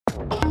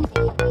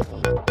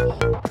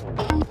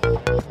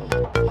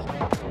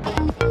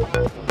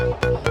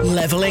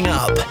Leveling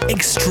up.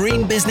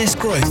 Extreme business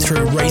growth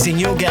through raising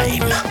your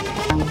game.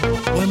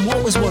 When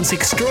what was once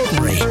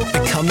extraordinary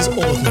becomes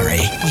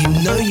ordinary, you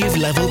know you've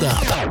leveled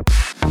up.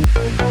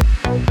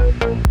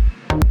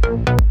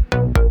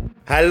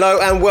 Hello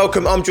and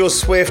welcome. I'm George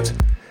Swift,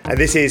 and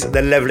this is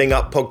the Leveling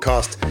Up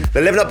Podcast. The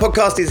Leveling Up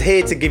Podcast is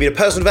here to give you the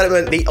personal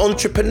development, the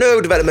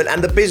entrepreneurial development,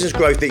 and the business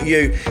growth that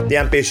you, the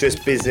ambitious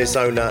business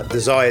owner,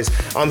 desires.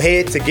 I'm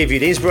here to give you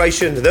the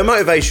inspiration, the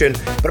motivation,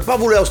 but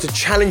above all else, to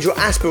challenge your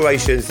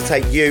aspirations to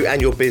take you and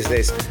your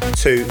business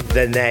to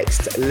the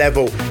next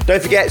level.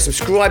 Don't forget,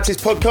 subscribe to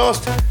this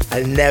podcast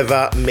and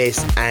never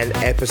miss an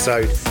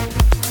episode.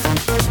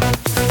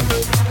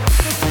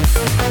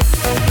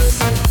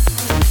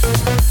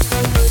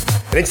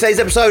 And in today's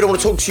episode, I want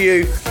to talk to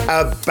you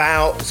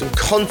about some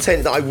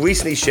content that I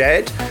recently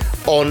shared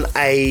on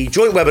a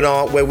joint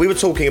webinar where we were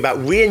talking about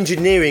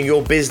re-engineering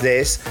your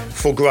business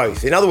for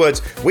growth. In other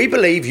words, we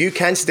believe you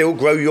can still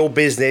grow your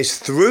business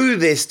through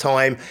this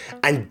time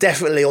and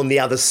definitely on the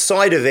other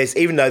side of this,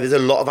 even though there's a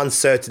lot of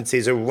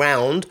uncertainties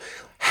around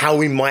how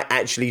we might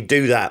actually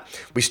do that.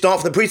 We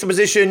start from the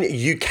presupposition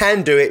you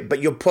can do it,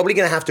 but you're probably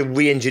going to have to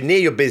re-engineer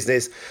your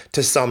business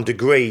to some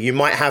degree. You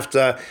might have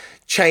to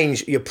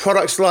change your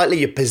product slightly,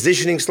 your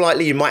positioning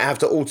slightly. You might have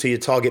to alter your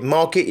target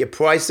market, your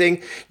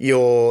pricing,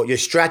 your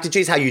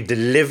strategies, how you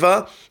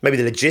deliver, maybe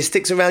the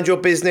logistics around your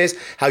business,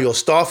 how your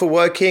staff are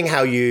working,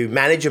 how you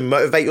manage and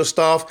motivate your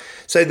staff.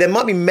 So there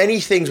might be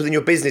many things within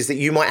your business that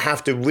you might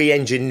have to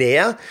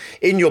re-engineer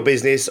in your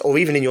business or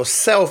even in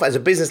yourself as a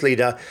business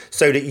leader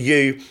so that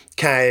you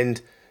can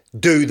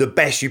do the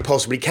best you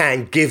possibly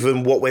can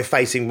given what we're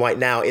facing right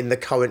now in the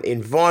current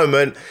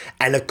environment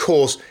and of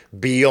course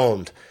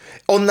beyond.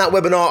 On that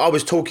webinar, I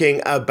was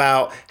talking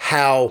about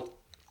how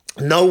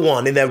no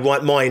one in their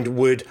right mind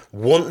would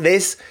want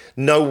this.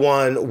 No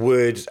one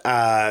would,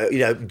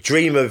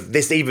 dream of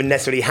this even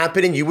necessarily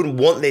happening. You wouldn't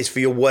want this for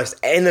your worst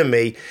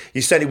enemy.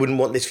 You certainly wouldn't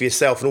want this for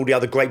yourself and all the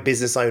other great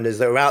business owners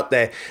that are out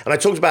there. And I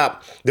talked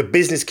about the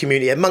business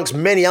community, amongst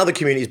many other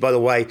communities, by the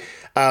way.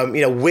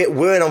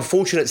 We're an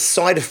unfortunate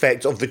side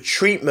effect of the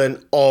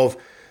treatment of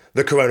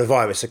the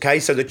coronavirus.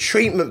 Okay, so the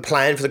treatment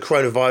plan for the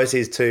coronavirus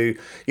is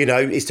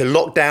to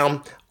lock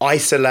down,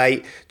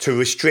 isolate, to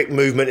restrict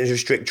movement and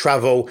restrict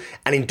travel.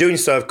 And in doing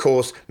so, of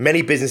course,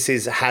 many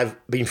businesses have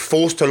been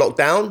forced to lock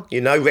down,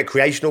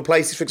 recreational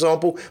places, for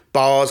example,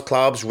 bars,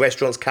 clubs,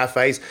 restaurants,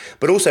 cafes,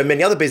 but also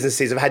many other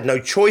businesses have had no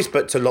choice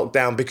but to lock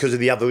down because of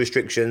the other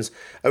restrictions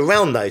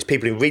around those.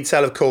 People in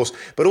retail, of course,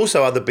 but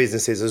also other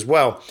businesses as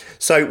well.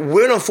 So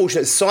we're an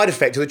unfortunate side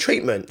effect of the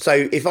treatment.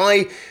 So if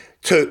I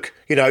took,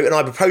 an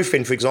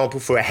ibuprofen, for example,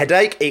 for a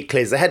headache, it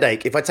clears the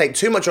headache. If I take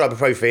too much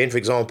ibuprofen, for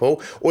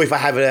example, or if I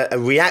have a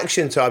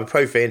reaction to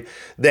ibuprofen,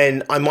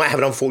 then I might have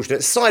an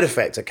unfortunate side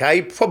effect,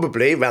 okay?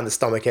 Probably around the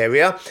stomach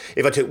area.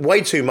 If I took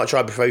way too much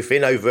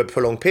ibuprofen over a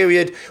prolonged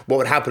period, what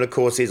would happen, of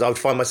course, is I would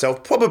find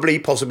myself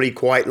possibly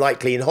quite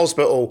likely in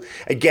hospital,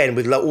 again,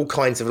 with all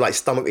kinds of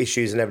stomach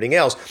issues and everything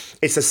else.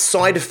 It's a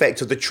side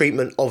effect of the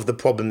treatment of the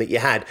problem that you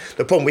had.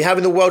 The problem we have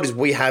in the world is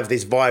we have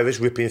this virus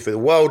ripping through the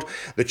world.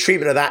 The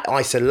treatment of that,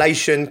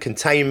 isolation,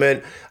 containment,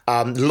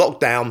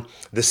 lockdown,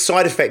 the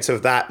side effects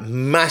of that,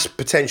 mass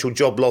potential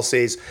job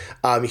losses,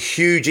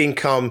 huge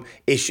income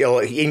issue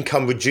or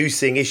income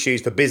reducing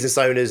issues for business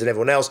owners and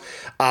everyone else,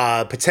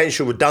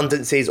 potential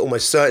redundancies,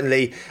 almost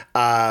certainly.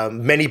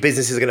 Many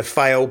businesses are going to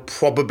fail,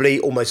 probably,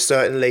 almost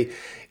certainly.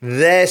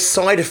 They're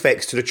side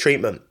effects to the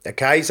treatment,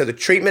 okay? So the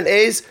treatment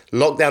is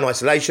lockdown,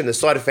 isolation. The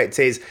side effect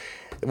is,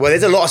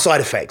 there's a lot of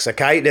side effects,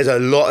 okay? There's a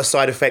lot of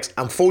side effects.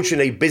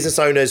 Unfortunately, business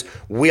owners,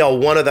 we are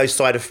one of those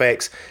side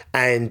effects,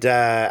 and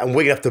we're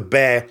going to have to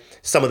bear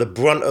some of the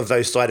brunt of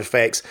those side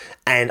effects.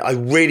 And I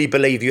really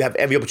believe you have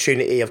every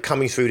opportunity of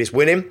coming through this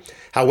winning.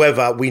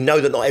 However, we know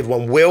that not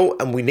everyone will,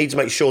 and we need to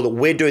make sure that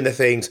we're doing the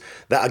things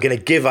that are going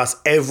to give us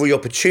every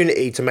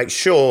opportunity to make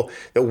sure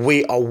that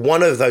we are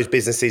one of those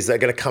businesses that are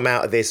going to come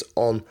out of this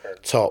on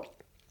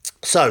top.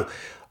 So,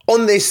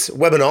 on this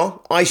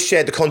webinar, I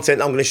shared the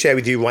content I'm going to share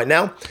with you right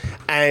now.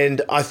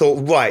 And I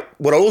thought, right,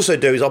 what I'll also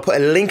do is I'll put a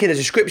link in the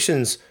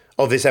descriptions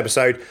of this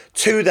episode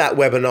to that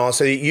webinar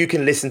so that you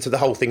can listen to the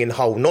whole thing in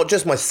whole. Not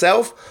just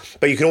myself,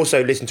 but you can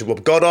also listen to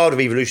Rob Goddard of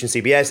Evolution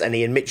CBS and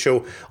Ian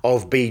Mitchell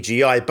of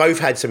BGI. Both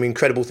had some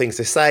incredible things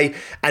to say,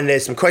 and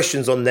there's some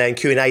questions on there and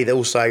Q&A there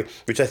also,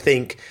 which I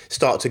think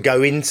start to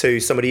go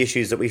into some of the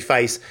issues that we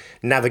face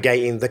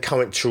navigating the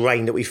current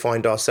terrain that we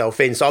find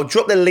ourselves in. So I'll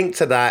drop the link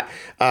to that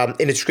in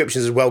the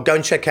descriptions as well. Go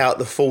and check out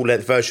the full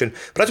length version.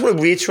 But I just want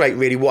to reiterate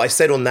really what I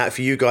said on that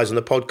for you guys on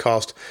the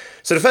podcast.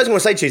 So the first thing I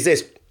want to say to you is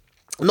this.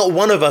 Not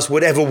one of us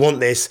would ever want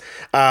this.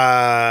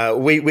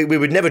 We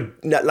would never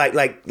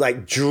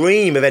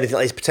dream of anything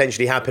like this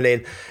potentially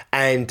happening,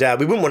 and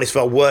we wouldn't want this for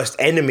our worst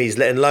enemies,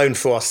 let alone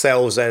for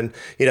ourselves and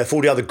for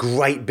all the other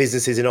great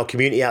businesses in our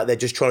community out there,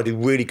 just trying to do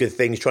really good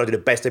things, trying to do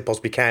the best they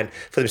possibly can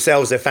for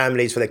themselves, their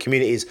families, for their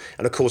communities,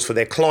 and of course for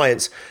their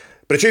clients.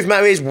 But the truth of the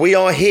matter is, we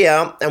are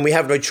here and we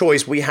have no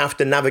choice. We have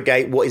to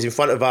navigate what is in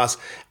front of us.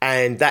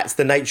 And that's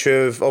the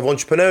nature of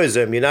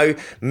entrepreneurism. You know,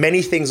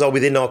 many things are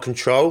within our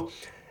control.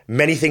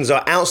 Many things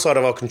are outside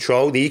of our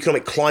control. The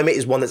economic climate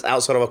is one that's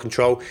outside of our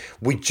control.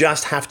 We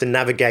just have to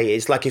navigate it.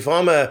 It's like if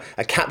I'm a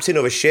captain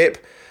of a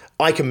ship,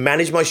 I can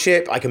manage my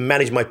ship, I can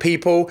manage my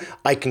people,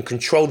 I can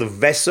control the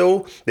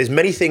vessel. There's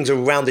many things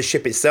around the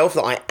ship itself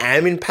that I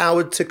am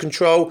empowered to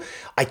control.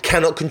 I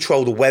cannot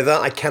control the weather,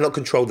 I cannot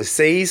control the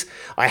seas.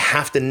 I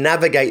have to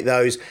navigate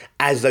those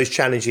as those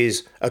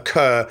challenges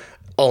occur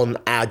on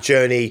our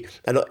journey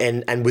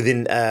and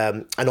within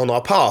and on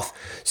our path.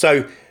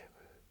 So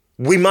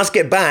we must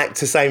get back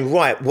to saying,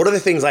 right, what are the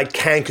things I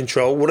can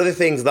control? What are the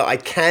things that I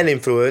can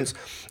influence?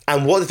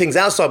 And what are the things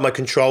outside my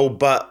control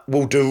but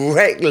will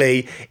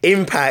directly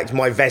impact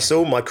my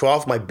vessel, my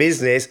craft, my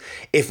business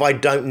if I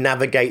don't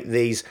navigate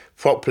these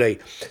properly?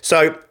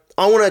 So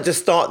I want to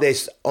just start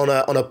this on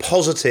a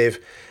positive,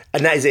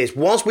 and that is this.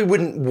 Whilst we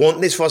wouldn't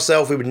want this for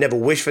ourselves, we would never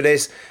wish for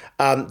this,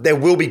 there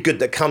will be good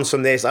that comes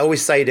from this. I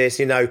always say this,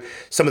 you know,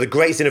 some of the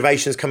greatest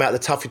innovations come out of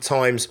the toughest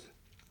times.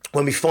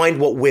 When we find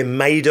what we're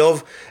made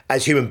of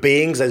as human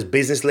beings, as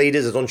business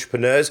leaders, as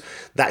entrepreneurs,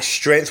 that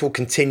strength will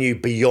continue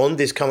beyond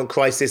this current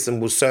crisis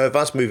and will serve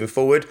us moving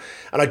forward.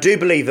 And I do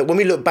believe that when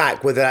we look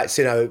back, whether that's,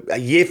 you know, a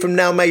year from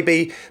now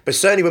maybe, but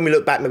certainly when we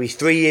look back maybe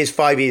 3 years,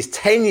 5 years,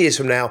 10 years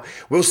from now,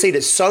 we'll see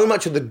that so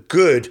much of the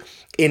good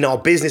in our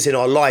business, in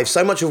our life,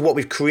 so much of what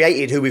we've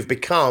created, who we've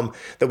become,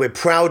 that we're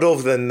proud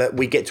of and that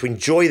we get to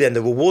enjoy them,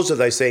 the rewards of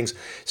those things,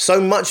 so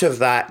much of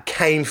that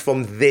came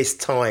from this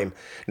time.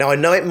 Now, I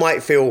know it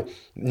might feel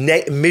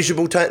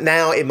miserable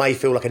now, it may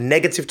feel like a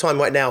negative time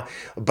right now,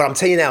 but I'm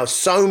telling you now,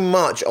 so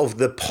much of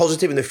the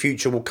positive in the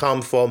future will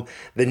come from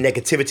the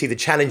negativity, the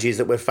challenges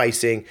that we're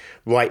facing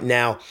right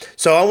now.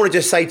 So I want to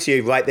just say to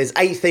you, right, there's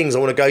 8 things I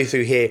want to go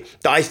through here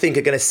that I think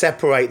are going to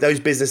separate those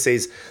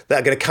businesses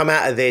that are going to come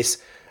out of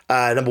this.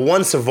 Number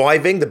one,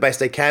 surviving the best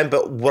they can.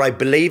 But what I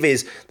believe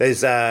is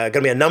there's going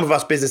to be a number of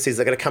us businesses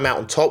that are going to come out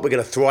on top. We're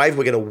going to thrive.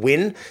 We're going to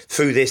win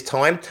through this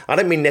time. I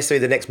don't mean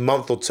necessarily the next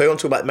month or two. I'm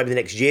talking about maybe the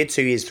next year,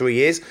 2 years, 3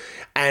 years.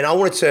 And I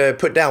wanted to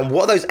put down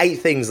what are those 8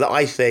 things that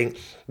I think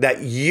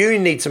that you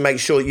need to make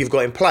sure that you've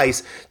got in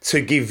place to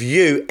give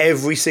you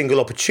every single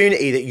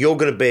opportunity that you're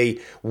going to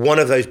be one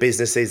of those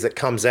businesses that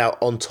comes out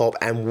on top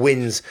and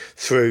wins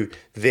through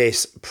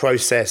this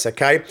process,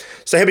 okay?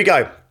 So here we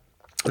go.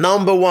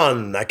 Number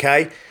one,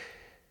 okay?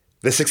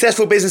 The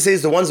successful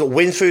businesses, the ones that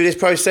win through this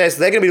process,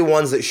 they're going to be the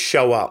ones that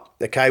show up,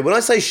 okay? When I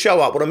say show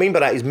up, what I mean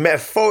by that is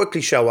metaphorically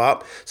show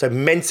up. So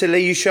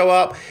mentally you show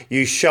up,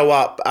 you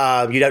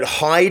don't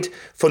hide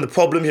from the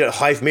problems, you don't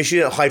hide from issues, you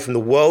don't hide from the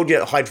world, you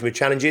don't hide from your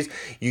challenges.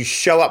 You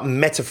show up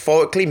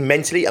metaphorically,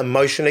 mentally,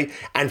 emotionally,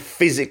 and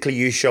physically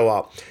you show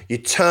up. You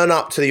turn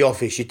up to the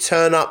office, you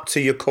turn up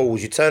to your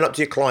calls, you turn up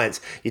to your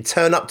clients, you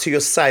turn up to your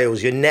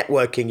sales, your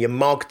networking, your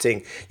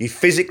marketing. You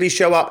physically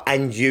show up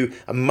and you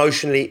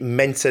emotionally,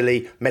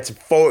 mentally,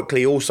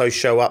 metaphorically also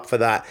show up for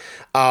that.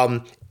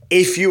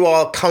 If you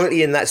are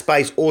currently in that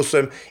space,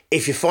 awesome.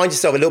 If you find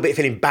yourself a little bit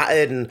feeling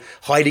battered and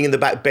hiding in the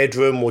back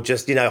bedroom or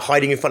just,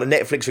 hiding in front of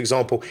Netflix, for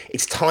example,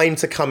 it's time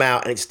to come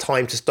out and it's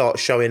time to start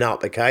showing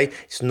up, okay?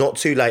 It's not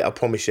too late, I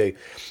promise you.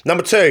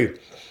 Number 2,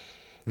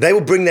 they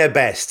will bring their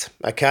best,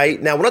 okay?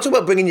 Now, when I talk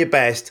about bringing your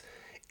best,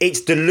 it's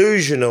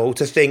delusional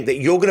to think that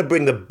you're going to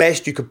bring the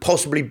best you could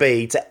possibly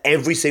be to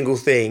every single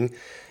thing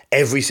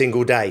every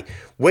single day.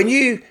 When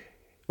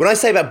I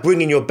say about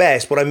bringing your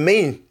best, what I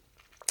mean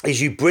is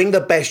you bring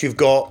the best you've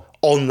got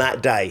on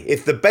that day.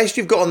 If the best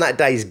you've got on that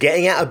day is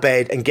getting out of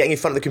bed and getting in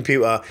front of the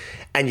computer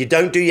and you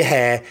don't do your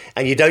hair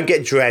and you don't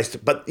get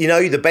dressed, but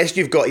the best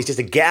you've got is just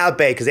to get out of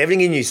bed because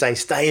everything in you is saying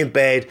stay in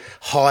bed,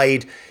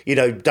 hide,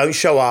 don't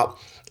show up.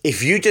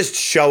 If you just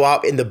show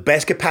up in the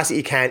best capacity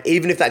you can,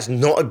 even if that's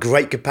not a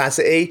great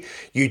capacity,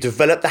 you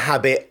develop the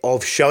habit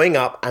of showing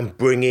up and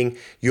bringing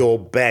your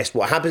best.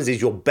 What happens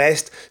is your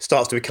best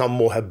starts to become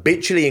more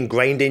habitually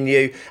ingrained in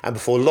you, and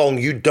before long,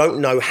 you don't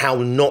know how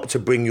not to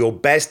bring your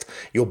best.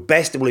 Your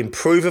best will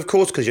improve, of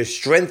course, because you're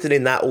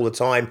strengthening that all the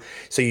time.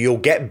 So you'll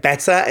get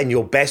better and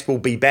your best will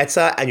be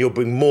better and you'll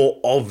bring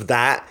more of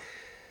that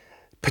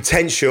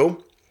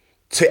potential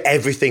to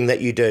everything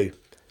that you do.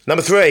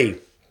 Number 3,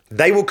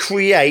 they will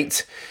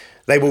create,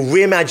 they will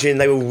reimagine,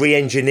 they will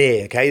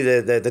re-engineer, okay?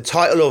 The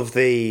title of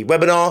the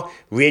webinar,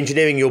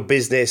 Re-engineering Your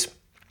Business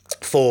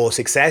for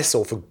Success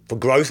or for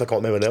Growth, I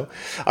can't remember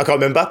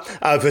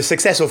now. For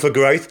success or for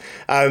growth,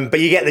 but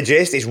you get the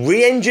gist. It's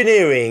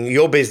re-engineering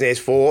your business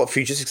for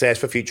future success,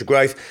 for future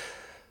growth.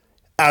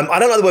 I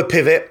don't like the word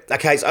pivot,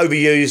 okay? It's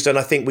overused and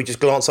I think we just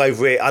glance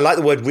over it. I like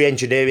the word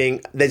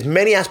re-engineering. There's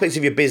many aspects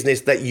of your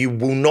business that you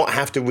will not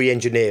have to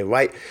re-engineer,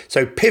 right?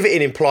 So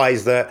pivoting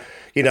implies that,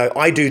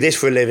 I do this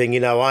for a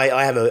living.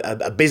 I have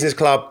a business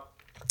club.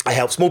 I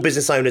help small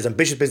business owners,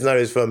 ambitious business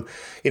owners from,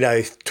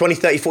 20,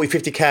 30, 40,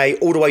 50K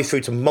all the way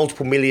through to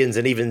multiple millions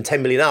and even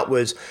 10 million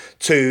upwards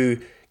to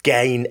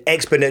gain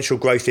exponential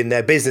growth in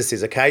their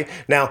businesses, okay?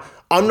 Now,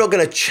 I'm not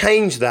going to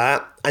change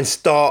that and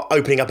start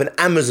opening up an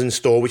Amazon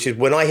store, which is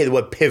when I hear the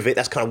word pivot,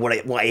 that's kind of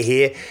what I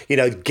hear,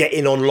 get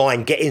in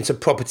online, get into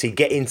property,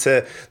 get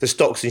into the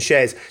stocks and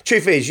shares.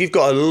 Truth is, you've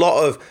got a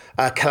lot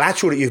of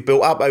collateral that you've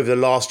built up over the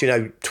last,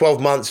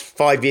 12 months,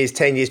 5 years,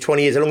 10 years,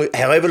 20 years,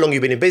 however long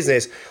you've been in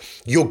business.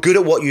 You're good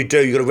at what you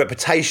do. You've got a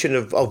reputation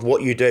of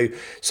what you do.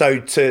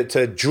 So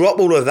to drop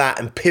all of that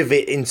and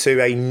pivot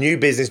into a new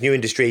business, new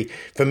industry,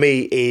 for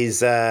me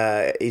is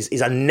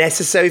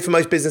unnecessary for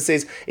most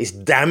businesses. It's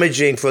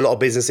damaging for a lot of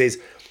businesses.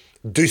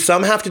 Do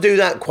some have to do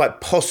that?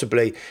 Quite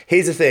possibly.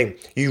 Here's the thing.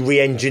 You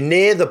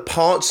re-engineer the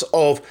parts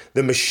of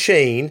the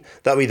machine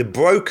that are either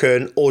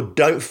broken or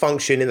don't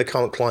function in the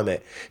current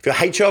climate. If you're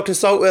a HR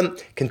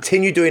consultant,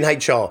 continue doing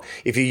HR.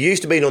 If you're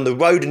used to being on the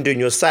road and doing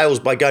your sales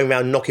by going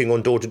around knocking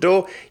on door to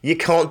door, you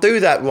can't do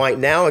that right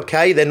now,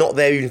 okay? They're not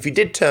there even if you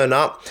did turn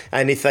up.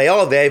 And if they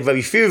are there,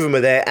 very few of them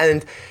are there.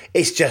 And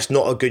it's just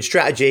not a good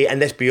strategy. And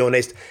let's be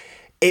honest,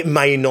 it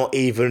may not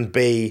even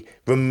be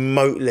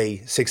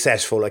remotely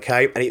successful,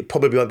 okay? And it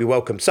probably won't be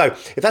welcome. So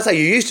if that's how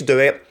you used to do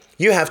it,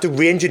 you have to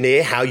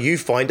re-engineer how you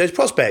find those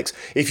prospects.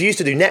 If you used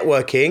to do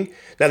networking,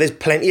 now there's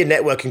plenty of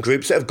networking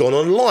groups that have gone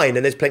online,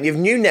 and there's plenty of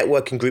new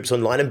networking groups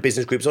online and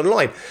business groups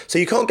online. So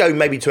you can't go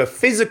maybe to a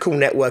physical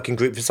networking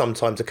group for some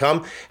time to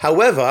come.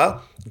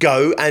 However,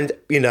 go and,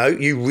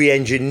 you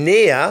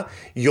re-engineer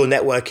your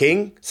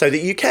networking so that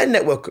you can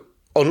network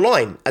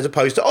online as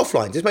opposed to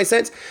offline. Does this make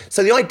sense?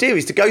 So the idea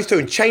is to go through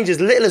and change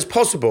as little as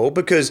possible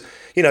because,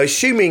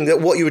 assuming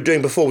that what you were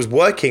doing before was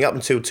working up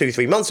until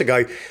 2-3 months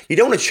ago, you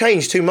don't want to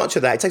change too much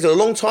of that. It takes a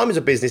long time as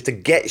a business to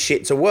get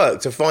shit to work,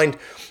 to find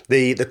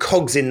the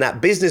cogs in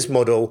that business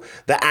model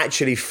that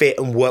actually fit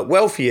and work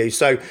well for you.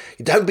 So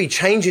don't be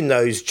changing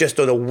those just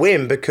on a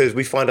whim because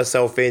we find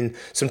ourselves in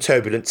some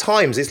turbulent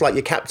times. It's like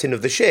you're captain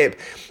of the ship.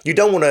 You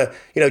don't want to,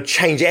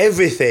 change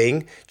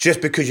everything just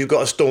because you've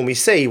got a stormy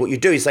sea. What you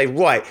do is say,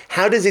 right,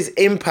 how does this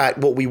impact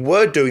what we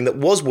were doing that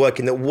was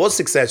working, that was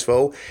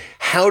successful?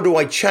 How do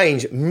I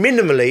change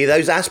minimally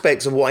those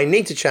aspects of what I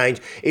need to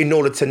change in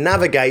order to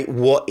navigate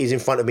what is in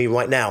front of me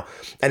right now?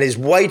 And there's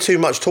way too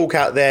much talk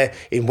out there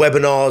in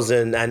webinars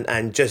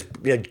and just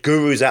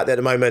gurus out there at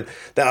the moment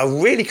that are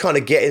really kind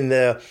of getting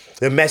the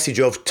message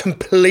of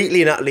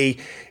completely and utterly,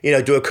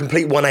 do a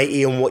complete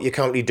 180 on what you're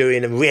currently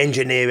doing and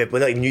re-engineer it. We're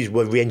not even using the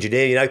word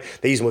re-engineer,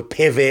 they're using the word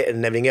pivot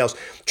and everything else.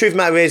 Truth of the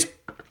matter is,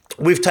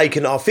 we've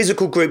taken our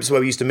physical groups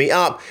where we used to meet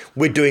up,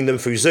 we're doing them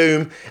through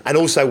Zoom, and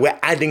also we're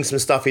adding some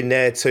stuff in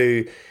there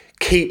to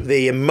keep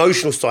the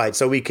emotional side,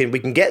 so we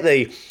can get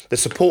the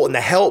support and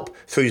the help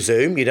through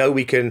Zoom.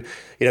 We can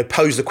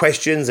pose the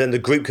questions and the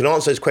group can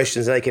answer those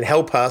questions and they can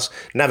help us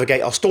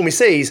navigate our stormy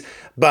seas.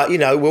 But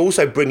we're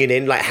also bringing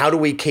in how do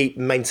we keep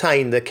and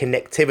maintain the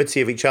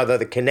connectivity of each other,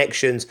 the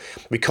connections.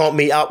 We can't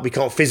meet up, we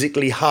can't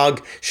physically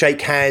hug,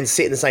 shake hands,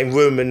 sit in the same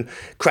room and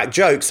crack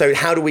jokes. So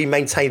how do we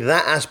maintain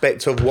that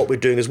aspect of what we're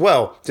doing as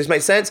well? Does this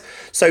make sense?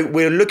 So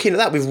we're looking at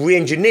that. We've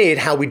re-engineered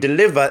how we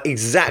deliver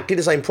exactly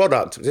the same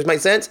product. Does this make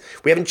sense?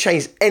 We haven't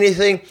changed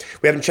anything.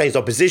 We haven't changed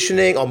our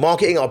positioning, our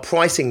marketing, our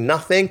pricing,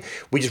 nothing.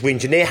 We just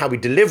re-engineer how we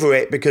deliver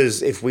it,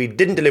 because if we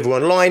didn't deliver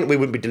online, we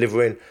wouldn't be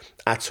delivering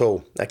at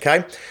all,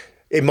 okay?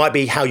 It might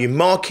be how you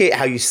market,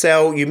 how you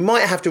sell. You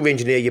might have to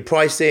re-engineer your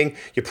pricing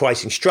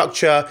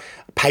structure,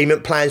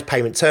 payment plans,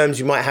 payment terms.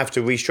 You might have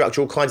to restructure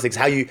all kinds of things,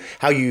 how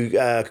you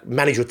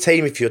manage your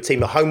team if your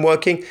team are home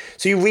working.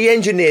 So you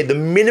re-engineer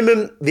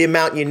the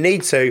amount you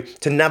need to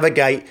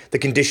navigate the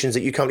conditions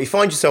that you currently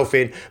find yourself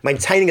in,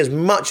 maintaining as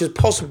much as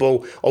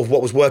possible of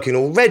what was working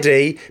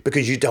already,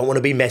 because you don't want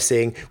to be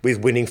messing with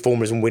winning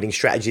formulas and winning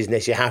strategies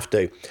unless you have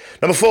to.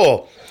 Number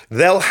 4,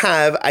 they'll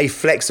have a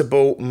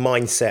flexible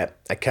mindset,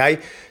 okay?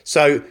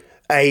 So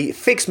a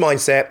fixed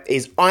mindset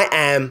is I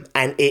am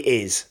and it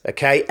is,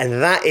 okay? And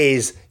that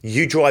is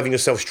you driving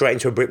yourself straight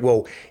into a brick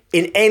wall.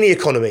 In any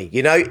economy,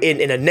 in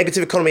a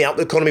negative economy, up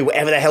economy,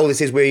 whatever the hell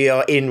this is we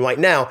are in right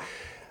now,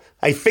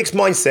 a fixed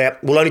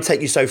mindset will only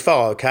take you so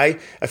far, okay?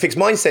 A fixed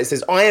mindset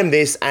says I am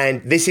this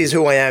and this is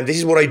who I am, this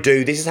is what I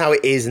do, this is how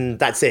it is, and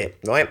that's it,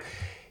 right?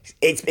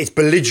 It's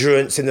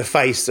belligerence in the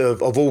face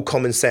of all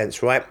common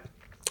sense, right?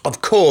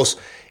 Of course,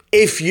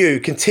 if you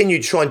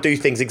continue to try and do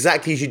things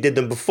exactly as you did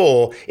them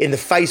before in the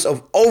face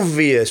of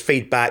obvious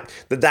feedback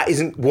that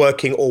isn't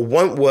working or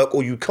won't work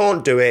or you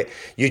can't do it,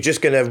 you're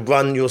just going to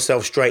run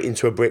yourself straight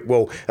into a brick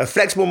wall. A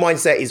flexible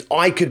mindset is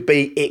I could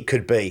be, it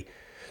could be.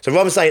 So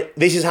rather than saying,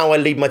 this is how I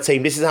lead my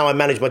team, this is how I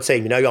manage my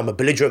team, I'm a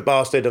belligerent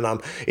bastard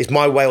and it's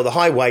my way or the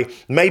highway,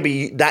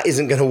 maybe that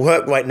isn't going to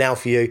work right now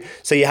for you.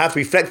 So you have to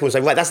be flexible and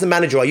say, right, that's the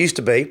manager I used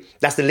to be,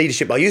 that's the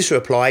leadership I used to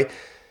apply.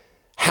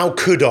 How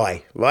could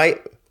I, right?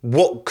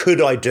 What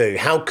could I do?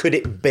 How could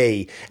it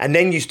be? And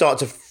then you start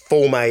to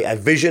form a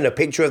vision, a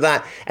picture of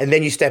that, and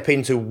then you step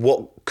into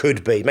what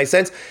could be. Make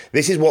sense?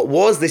 This is what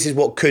was, this is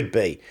what could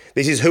be.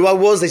 This is who I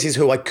was, this is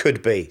who I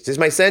could be. Does this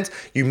make sense?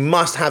 You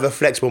must have a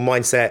flexible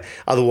mindset.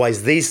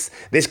 Otherwise, this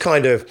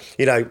kind of,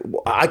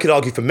 I could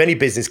argue for many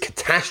business,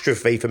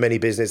 catastrophe for many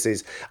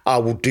businesses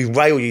will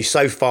derail you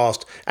so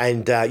fast,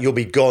 and you'll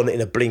be gone in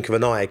a blink of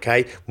an eye,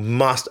 okay?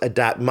 Must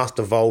adapt, must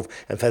evolve.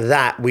 And for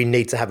that, we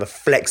need to have a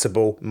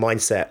flexible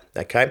mindset,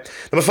 okay?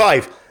 Number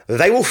 5,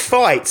 they will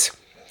fight,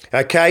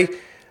 okay?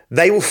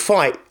 They will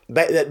fight.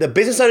 The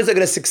business owners that are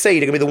going to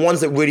succeed are going to be the ones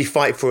that really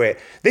fight for it.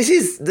 This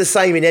is the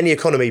same in any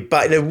economy,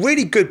 but in a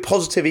really good,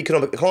 positive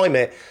economic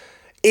climate,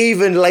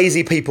 even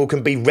lazy people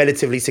can be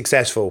relatively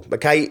successful,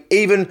 okay?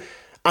 Even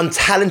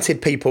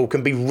untalented people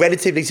can be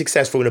relatively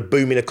successful in a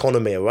booming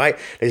economy, all right?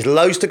 There's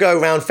loads to go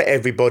around for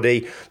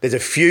everybody. There's a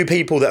few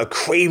people that are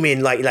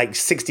creaming like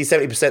 60,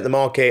 70% of the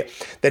market.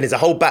 Then there's a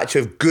whole batch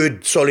of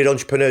good, solid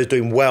entrepreneurs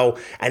doing well.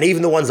 And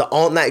even the ones that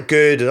aren't that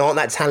good and aren't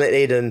that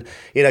talented and,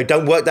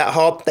 don't work that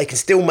hard, they can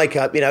still make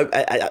a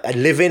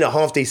living, a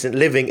half-decent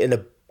living in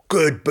a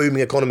good,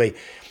 booming economy.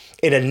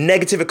 In a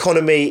negative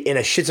economy, in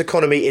a shit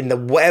economy, in the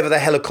whatever the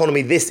hell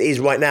economy this is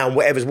right now, and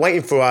whatever's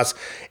waiting for us,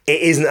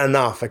 it isn't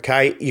enough,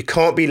 okay? You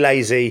can't be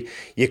lazy.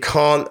 You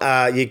can't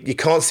you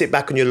can't sit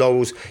back on your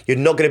laurels. You're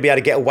not going to be able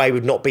to get away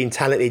with not being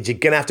talented. You're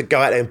going to have to go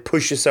out there and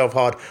push yourself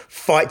hard,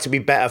 fight to be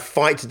better,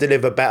 fight to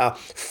deliver better,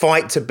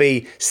 fight to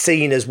be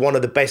seen as one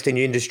of the best in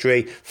your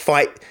industry,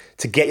 fight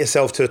to get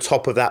yourself to the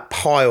top of that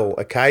pile,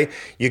 okay?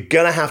 You're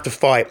gonna have to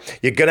fight.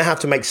 You're gonna have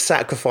to make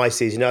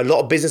sacrifices. A lot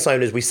of business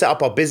owners, we set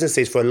up our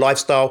businesses for a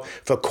lifestyle,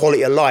 for a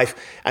quality of life.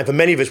 And for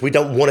many of us, we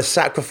don't wanna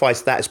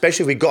sacrifice that,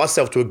 especially if we got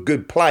ourselves to a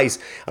good place.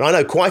 And I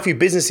know quite a few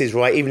businesses,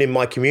 right, even in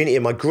my community,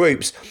 in my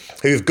groups,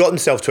 who've got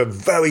themselves to a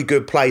very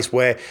good place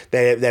where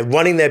they're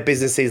running their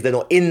businesses, they're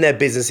not in their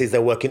businesses,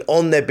 they're working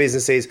on their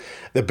businesses.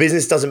 The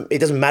business doesn't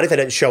matter if they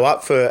don't show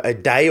up for a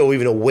day or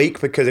even a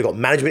week because they've got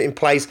management in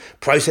place,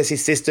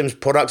 processes, systems,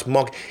 products,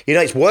 market.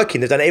 It's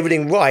working. They've done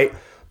everything right.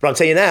 But I'm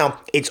telling you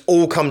now, it's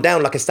all come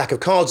down like a stack of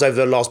cards over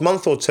the last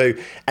month or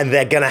two, and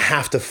they're going to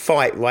have to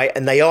fight, right?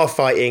 And they are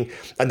fighting.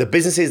 And the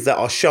businesses that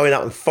are showing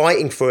up and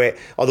fighting for it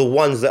are the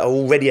ones that are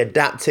already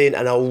adapting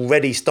and are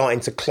already starting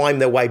to climb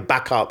their way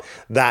back up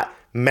that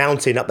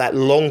mountain, up that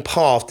long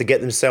path to get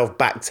themselves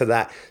back to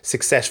that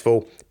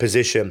successful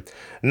position.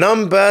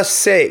 Number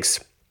 6,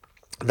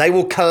 they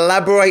will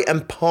collaborate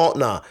and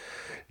partner.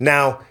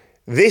 Now,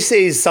 this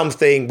is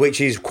something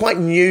which is quite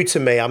new to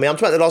me. I mean, I'm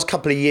talking about the last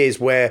couple of years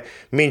where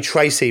me and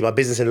Tracy, my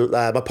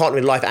partner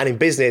in life and in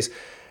business,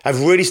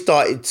 have really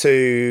started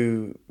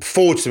to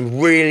forge some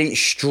really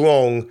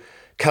strong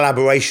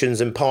collaborations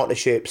and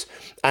partnerships.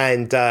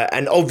 And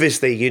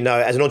obviously,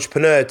 as an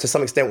entrepreneur, to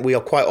some extent, we are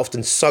quite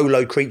often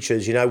solo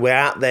creatures. We're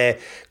out there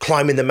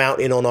climbing the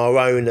mountain on our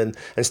own and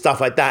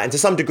stuff like that. And to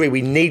some degree,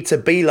 we need to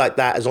be like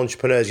that as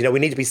entrepreneurs. We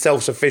need to be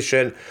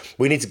self-sufficient.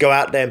 We need to go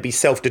out there and be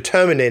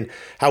self-determining.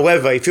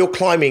 However, if you're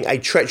climbing a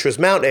treacherous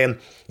mountain,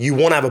 you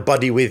want to have a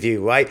buddy with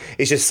you, right?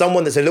 It's just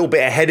someone that's a little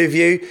bit ahead of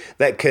you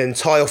that can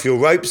tie off your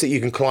ropes that you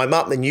can climb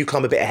up. Then you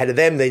climb a bit ahead of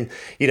them. Then,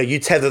 you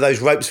tether those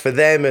ropes for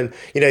them. And,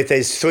 if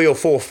there's 3 or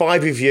 4 or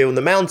 5 of you on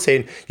the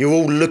mountain, you're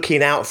all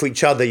looking out for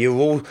each other. You're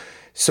all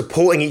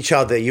supporting each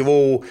other. You're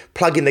all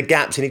plugging the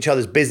gaps in each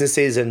other's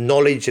businesses and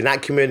knowledge and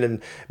acumen,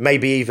 and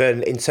maybe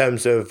even in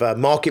terms of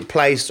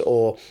marketplace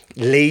or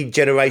lead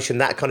generation,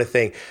 that kind of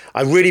thing.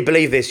 I really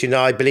believe this.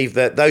 I believe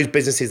that those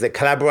businesses that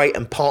collaborate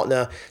and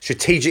partner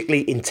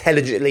strategically,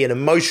 intelligently, and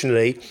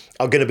emotionally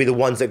are going to be the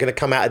ones that are going to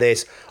come out of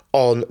this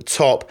on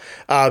top.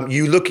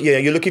 You're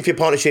looking for your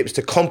partnerships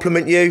to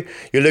complement you.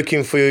 You're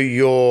looking for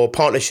your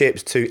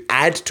partnerships to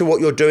add to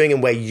what you're doing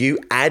and where you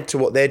add to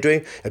what they're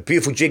doing. A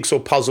beautiful jigsaw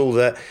puzzle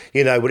that,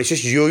 when it's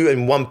just you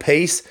in one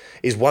piece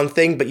is one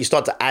thing, but you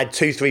start to add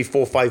 2, 3,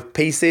 4, 5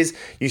 pieces,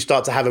 you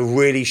start to have a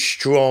really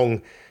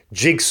strong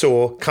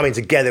jigsaw coming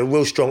together, a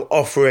real strong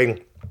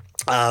offering.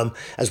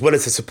 As well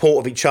as the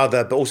support of each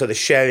other, but also the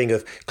sharing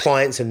of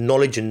clients and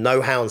knowledge and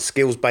know-how and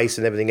skills base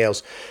and everything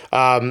else.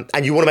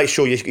 And you want to make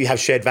sure you have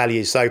shared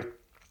values. So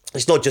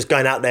it's not just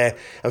going out there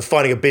and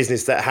finding a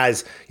business that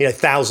has,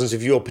 thousands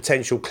of your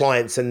potential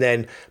clients and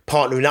then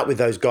partnering up with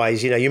those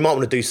guys. You might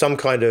want to do some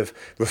kind of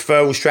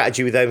referral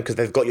strategy with them because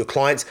they've got your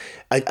clients.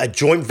 A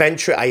joint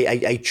venture,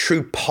 a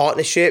true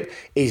partnership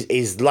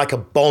is like a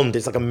bond.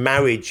 It's like a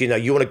marriage.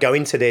 You want to go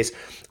into this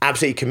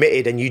absolutely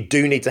committed, and you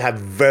do need to have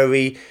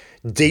very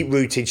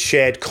deep-rooted,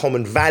 shared,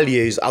 common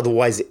values.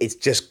 Otherwise, it's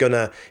just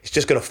gonna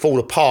fall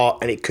apart,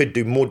 and it could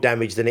do more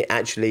damage than it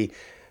actually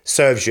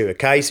serves you.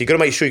 Okay, so you've got to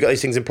make sure you got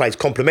these things in place.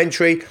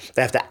 Complementary,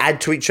 they have to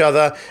add to each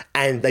other,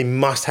 and they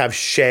must have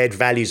shared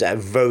values at a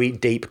very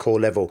deep core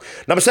level.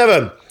 Number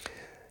 7,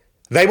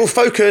 they will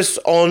focus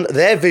on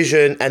their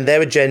vision and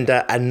their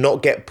agenda and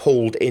not get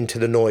pulled into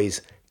the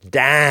noise.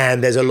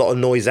 Damn, there's a lot of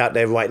noise out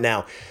there right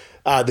now.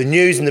 The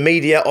news and the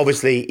media,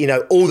 obviously,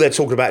 all they're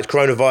talking about is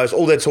coronavirus.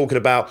 All they're talking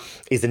about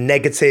is the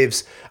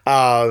negatives,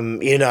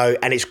 and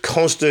it's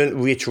constant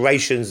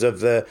reiterations of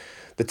the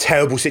the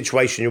terrible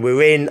situation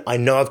we're in. I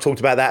know I've talked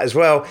about that as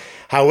well.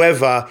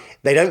 However,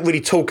 they don't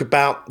really talk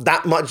about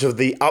that much of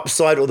the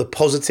upside or the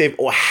positive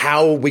or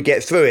how we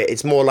get through it.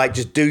 It's more like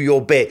just do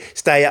your bit,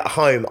 stay at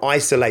home,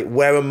 isolate,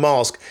 wear a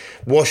mask,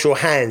 wash your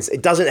hands.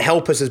 It doesn't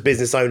help us as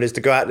business owners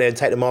to go out there and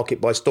take the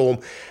market by storm,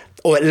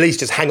 or at least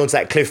just hang on to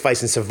that cliff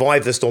face and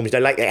survive the storm. You know,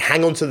 like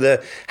hang on to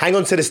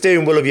the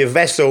steering wheel of your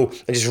vessel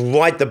and just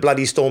ride the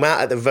bloody storm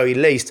out at the very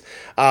least.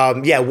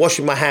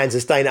 Washing my hands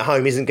and staying at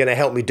home isn't going to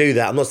help me do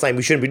that. I'm not saying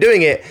we shouldn't be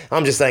doing it.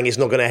 I'm just saying it's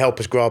not going to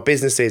help us grow our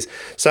businesses.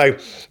 So,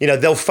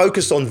 they'll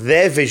focus on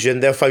their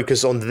vision. They'll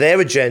focus on their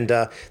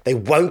agenda. They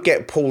won't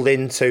get pulled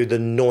into the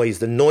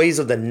noise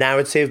of the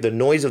narrative, the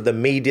noise of the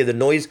media, the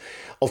noise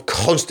of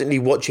constantly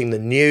watching the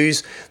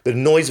news, the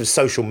noise of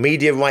social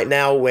media right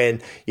now,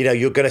 when,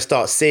 you're going to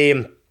start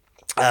seeing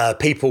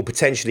people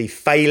potentially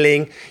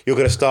failing. You're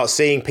going to start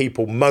seeing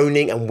people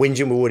moaning and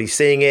whinging. We're already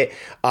seeing it.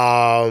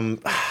 I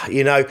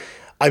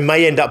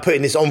may end up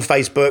putting this on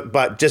Facebook,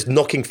 but just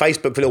knocking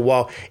Facebook for a little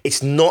while.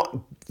 It's not,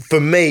 for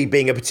me,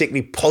 being a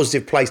particularly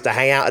positive place to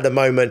hang out at the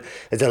moment.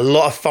 There's a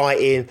lot of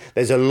fighting.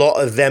 There's a lot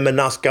of them and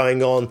us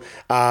going on.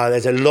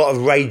 There's a lot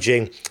of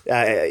raging.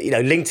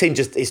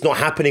 LinkedIn it's not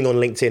happening on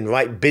LinkedIn,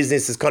 right?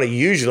 Business is kind of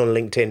usual on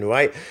LinkedIn,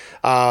 right?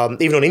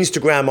 Even on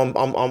Instagram,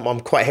 I'm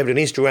quite heavy on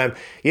Instagram.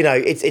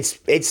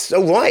 It's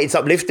all right. It's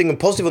uplifting and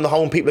positive on the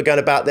whole, and people are going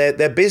about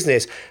their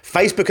business.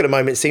 Facebook at the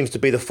moment seems to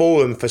be the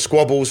forum for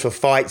squabbles, for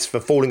fights,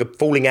 for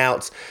falling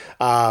out.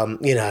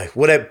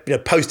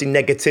 Posting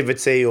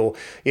negativity, or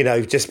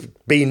just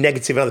being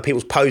negative in other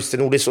people's posts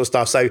and all this sort of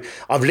stuff. So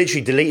I've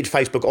literally deleted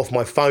Facebook off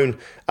my phone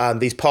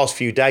these past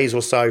few days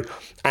or so.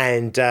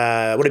 And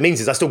what it means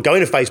is I still go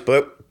into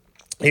Facebook.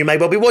 You may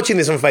well be watching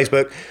this on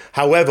Facebook.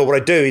 However, what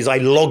I do is I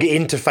log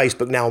into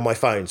Facebook now on my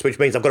phone, which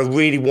means I've got to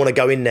really want to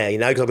go in there,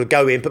 because I've got to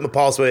go in, put my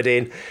password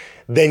in,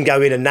 then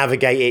go in and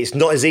navigate it. It's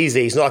not as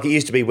easy. It's not like it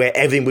used to be where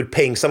everything would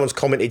ping. Someone's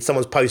commented,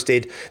 someone's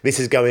posted, this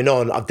is going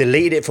on. I've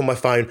deleted it from my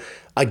phone.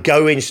 I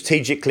go in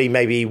strategically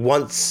maybe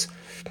once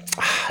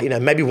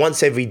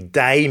every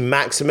day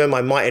maximum.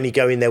 I might only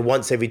go in there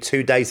once every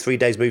 2 days, 3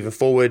 days moving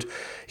forward.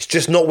 It's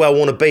just not where I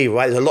want to be,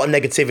 right? There's a lot of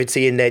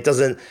negativity in there.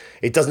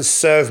 It doesn't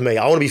serve me.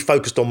 I want to be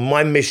focused on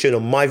my mission,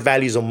 on my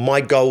values, on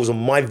my goals, on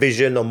my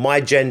vision, on my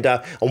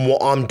agenda, on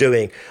what I'm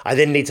doing. I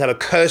then need to have a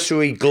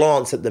cursory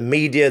glance at the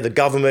media, the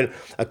government,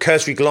 a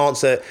cursory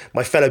glance at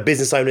my fellow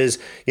business owners,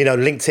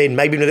 LinkedIn,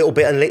 maybe a little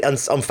bit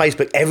on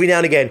Facebook every now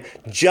and again,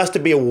 just to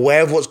be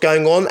aware of what's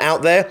going on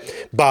out there.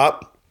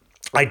 But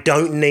I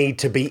don't need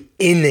to be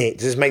in it.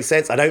 Does this make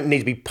sense? I don't need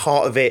to be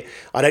part of it.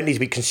 I don't need to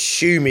be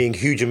consuming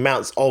huge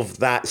amounts of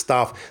that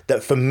stuff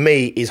that for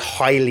me is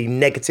highly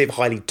negative,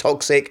 highly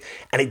toxic,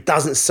 and it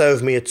doesn't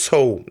serve me at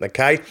all,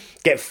 okay?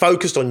 Get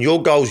focused on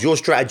your goals, your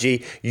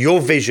strategy, your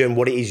vision,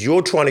 what it is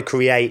you're trying to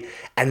create,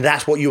 and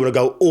that's what you want to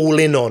go all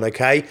in on,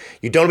 okay?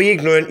 You don't want to be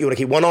ignorant. You want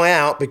to keep one eye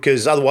out,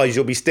 because otherwise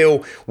you'll be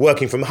still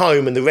working from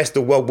home and the rest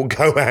of the world will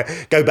go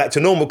back to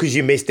normal because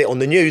you missed it on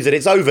the news that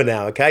it's over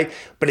now, okay?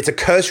 But it's a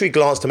cursory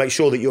glance to make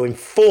sure that you're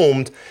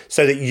informed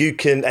so that you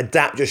can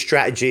adapt your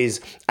strategies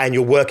and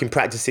your working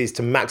practices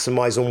to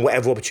maximize on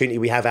whatever opportunity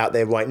we have out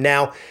there right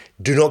now.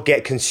 Do not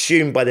get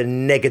consumed by the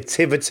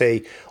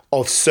negativity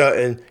of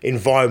certain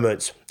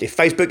environments. If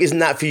Facebook isn't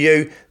that for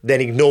you,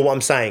 then ignore what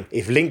I'm saying.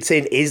 If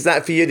LinkedIn is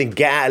that for you, then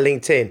get out of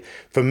LinkedIn.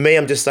 For me,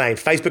 I'm just saying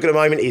Facebook at the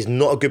moment is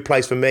not a good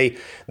place for me.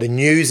 The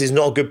news is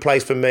not a good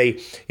place for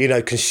me.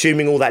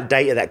 Consuming all that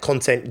data, that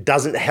content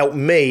doesn't help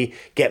me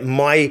get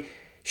my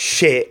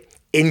shit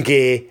in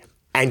gear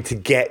and to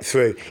get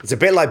through. It's a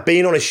bit like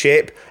being on a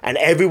ship and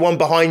everyone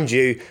behind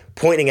you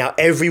pointing out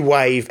every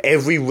wave,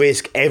 every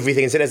risk,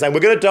 everything, and sitting there saying,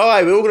 we're going to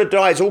die, we're all going to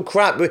die, it's all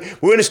crap,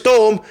 we're in a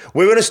storm,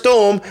 we know we're in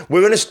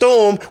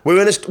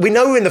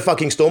the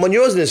fucking storm, and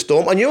yours in a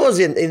storm, and yours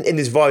in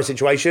this virus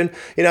situation,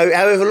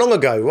 however long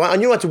ago, right? I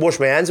knew how to wash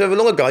my hands however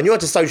long ago, I knew how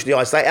to socially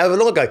isolate however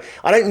long ago.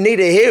 I don't need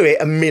to hear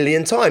it a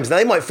million times. Now,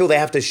 they might feel they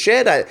have to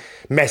share that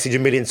message a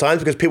million times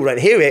because people don't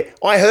hear it.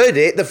 I heard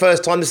it the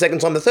first time, the second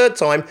time, the third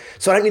time,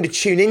 so I don't need to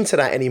tune into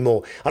that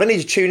anymore. I don't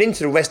need to tune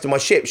into the rest of my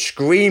ship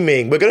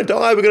screaming, we're going to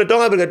die, we're going to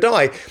die, we're going to die.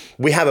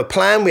 We have a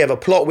plan, we have a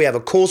plot, we have a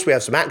course, we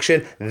have some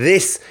action.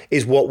 This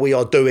is what we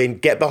are doing.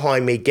 Get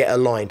behind me, get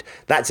aligned.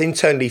 That's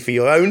internally for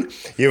your own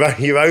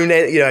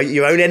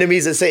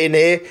enemies that sit in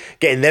here,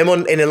 getting them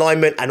in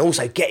alignment, and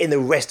also getting the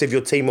rest of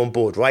your team on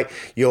board, right?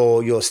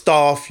 Your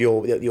staff,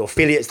 your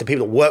affiliates, the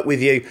people that work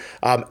with you,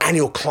 and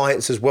your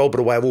clients as well, by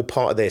the way, are all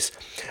part of this.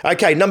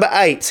 Okay, number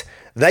 8,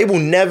 they will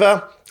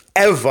never,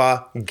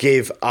 ever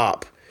give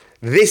up.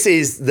 This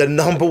is the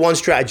number one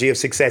strategy of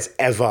success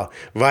ever,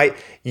 right?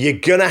 You're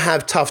going to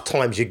have tough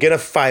times. You're going to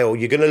fail.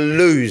 You're going to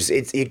lose.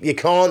 You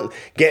can't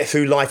get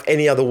through life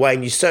any other way,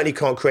 and you certainly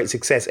can't create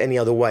success any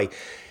other way.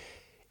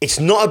 It's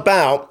not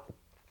about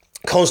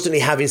constantly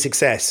having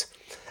success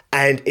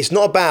And it's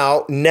not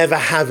about never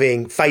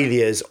having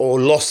failures or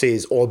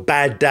losses or a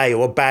bad day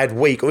or a bad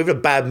week or even a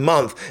bad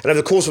month. And over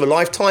the course of a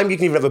lifetime, you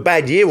can even have a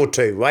bad year or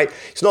two, right?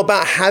 It's not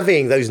about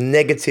having those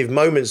negative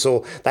moments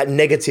or that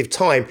negative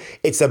time.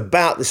 It's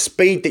about the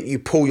speed that you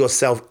pull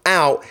yourself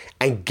out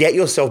and get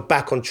yourself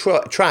back on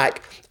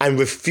track and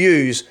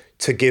refuse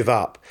to give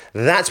up.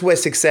 That's where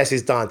success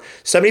is done.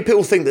 So many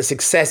people think that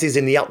success is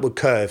in the upward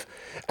curve.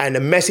 And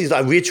the message that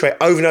I reiterate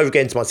over and over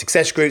again to my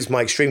success groups,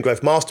 my extreme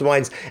growth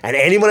masterminds, and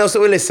anyone else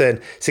that will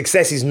listen,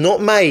 success is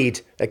not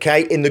made,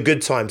 okay, in the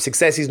good times.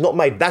 Success is not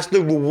made. That's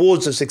the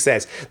rewards of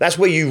success. That's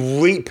where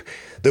you reap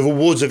the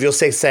rewards of your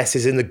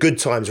successes in the good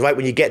times, right?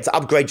 When you get to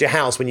upgrade your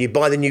house, when you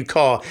buy the new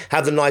car,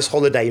 have the nice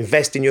holiday,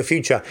 invest in your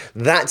future.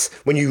 That's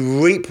when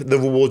you reap the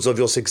rewards of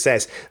your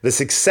success. The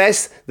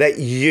success that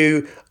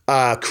you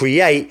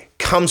create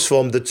comes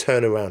from the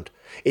turnaround.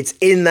 It's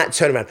in that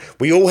turnaround.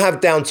 We all have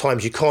down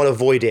times. You can't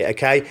avoid it,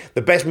 okay?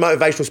 The best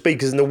motivational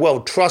speakers in the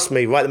world, trust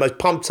me, right? The most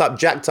pumped up,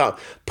 jacked up,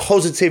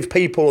 positive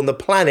people on the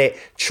planet,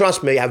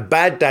 trust me, have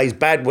bad days,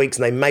 bad weeks,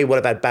 and they may well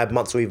have had bad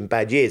months or even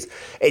bad years.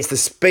 It's the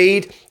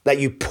speed that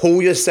you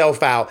pull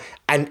yourself out,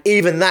 and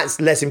even that's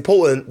less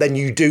important than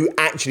you do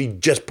actually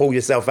just pull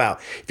yourself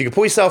out. If you can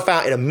pull yourself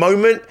out in a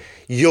moment,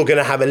 you're going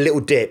to have a little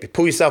dip. You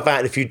pull yourself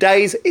out in a few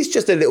days, it's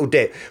just a little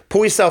dip.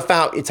 Pull yourself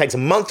out, it takes a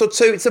month or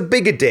two, it's a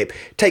bigger dip.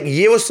 Take a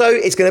year or so,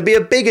 it's going to be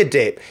a bigger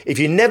dip. If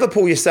you never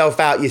pull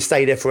yourself out, you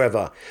stay there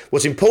forever.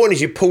 What's important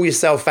is you pull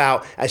yourself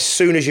out as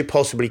soon as you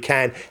possibly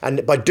can.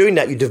 And by doing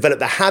that, you develop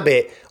the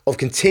habit of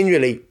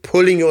continually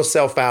pulling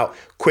yourself out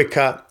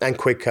quicker and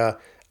quicker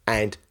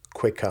and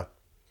quicker.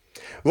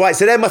 Right,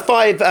 so they're my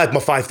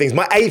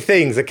eight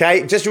things,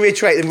 okay? Just to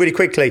reiterate them really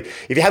quickly.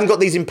 If you haven't got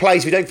these in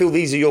place, if you don't feel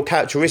these are your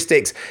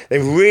characteristics,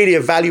 then really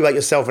evaluate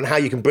yourself and how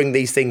you can bring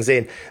these things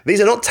in.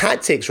 These are not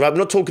tactics, right? We're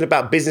not talking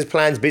about business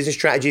plans, business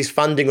strategies,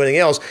 funding, or anything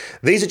else.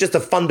 These are just the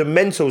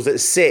fundamentals that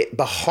sit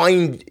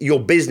behind your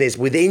business,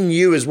 within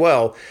you as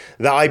well,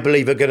 that I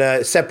believe are going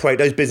to separate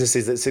those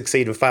businesses that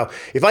succeed and fail.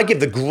 If I give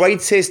the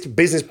greatest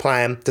business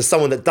plan to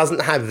someone that doesn't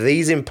have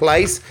these in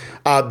place,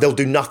 they'll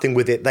do nothing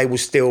with it. They will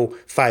still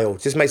fail.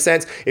 Does this make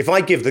sense? If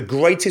I give the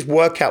greatest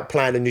workout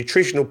plan and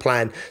nutritional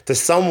plan to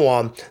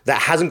someone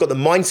that hasn't got the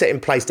mindset in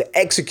place to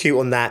execute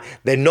on that,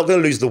 they're not going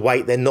to lose the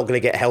weight. They're not going to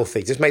get healthy.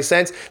 Does this make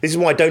sense? This is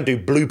why I don't do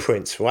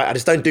blueprints, right? I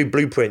just don't do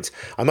blueprints.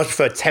 I much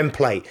prefer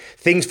template,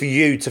 things for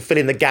you to fill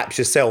in the gaps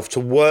yourself,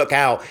 to work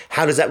out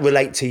how does that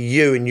relate to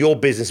you and your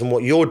business and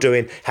what you're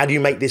doing. How do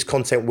you make this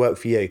content work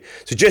for you?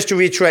 So just to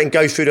reiterate and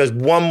go through those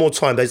one more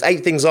time, those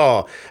 8 things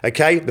are,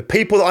 okay, the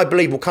people that I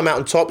believe will come out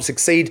on top,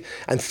 succeed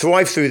and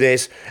thrive through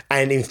this,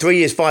 and in 3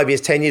 years, 5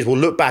 years, 10 years, we'll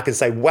look back and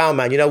say, wow,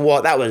 man, you know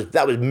what? That was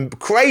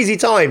crazy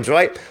times,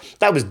 right?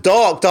 That was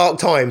dark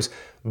times.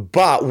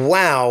 But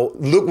wow,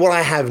 look what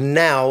I have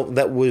now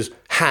that was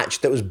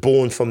hatched, that was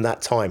born from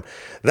that time.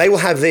 They will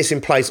have this in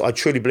place. I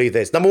truly believe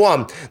this. Number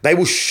 1, they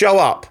will show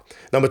up.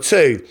 Number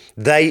 2,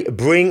 they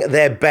bring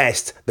their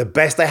best, the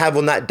best they have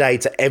on that day,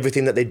 to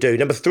everything that they do.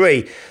 Number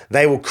 3,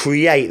 they will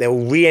create, they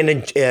will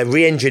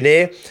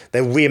re-engineer,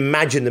 they'll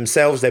reimagine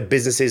themselves, their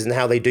businesses and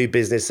how they do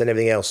business and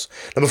everything else.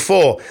 Number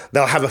 4,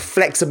 they'll have a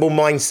flexible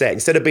mindset.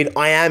 Instead of being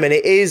I am and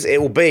it is,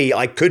 it will be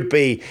I could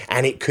be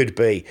and it could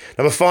be.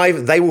 Number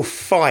 5, they will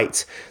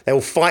fight. They will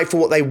fight for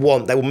what they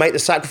want. They will make the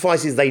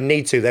sacrifices they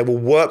need to. They will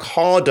work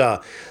harder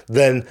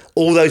than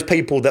all those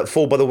people that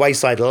fall by the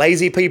wayside.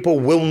 Lazy people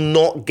will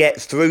not get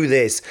through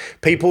this.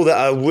 People that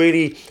are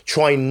really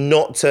trying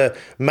not to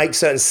make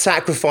certain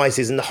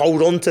sacrifices and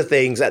hold on to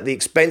things at the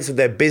expense of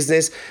their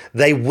business,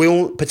 they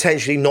will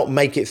potentially not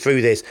make it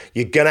through this.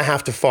 You're going to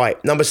have to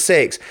fight. Number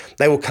 6,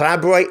 they will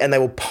collaborate and they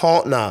will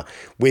partner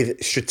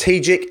with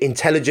strategic,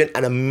 intelligent,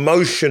 and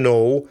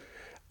emotional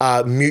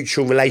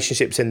mutual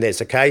relationships in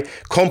this, okay?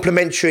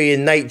 Complementary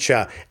in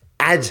nature,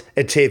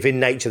 additive in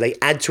nature. They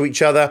add to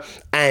each other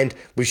and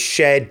with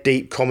shared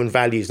deep common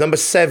values. Number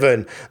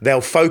 7,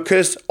 they'll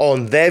focus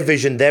on their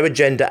vision, their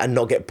agenda, and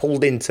not get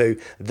pulled into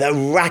the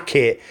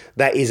racket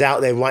that is out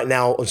there right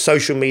now on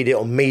social media,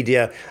 on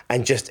media,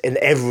 and just in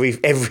every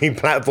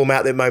platform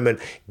out there at the moment.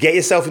 Get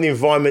yourself in the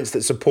environments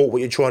that support what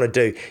you're trying to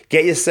do.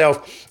 Get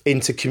yourself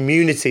into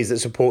communities that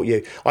support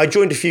you. I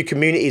joined a few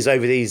communities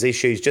over these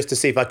issues just to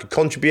see if I could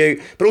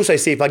contribute, but also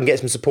see if I can get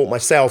some support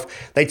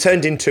myself. They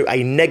turned into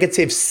a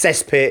negative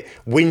cesspit,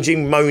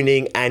 whinging,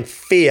 moaning, and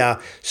fear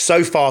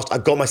so fast. I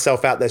got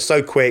myself out there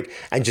so quick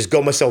and just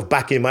got myself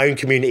back in my own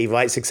community,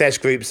 right? Success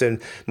groups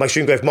and my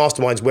Extreme Growth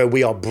Masterminds, where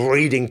we are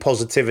breeding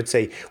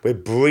positivity. We're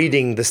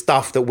breeding the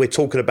stuff that we're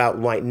talking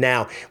about right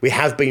now. We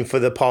have been for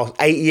the past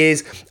 8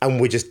 years, and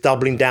we're just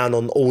doubling down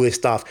on all this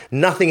stuff.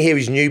 Nothing here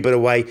is new, by the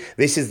way.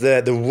 This is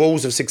the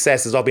rules of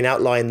success as I've been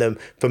outlining them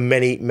for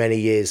many, many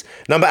years.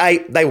 Number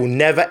 8, they will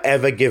never,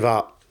 ever give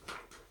up.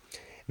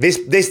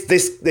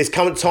 This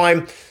current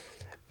time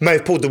may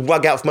have pulled the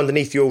rug out from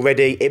underneath you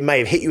already. It may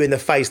have hit you in the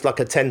face like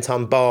a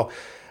 10-ton bar.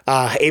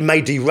 It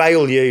may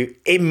derail you.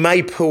 It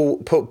may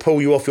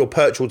pull you off your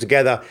perch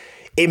altogether.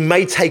 it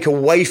may take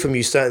away from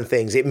you certain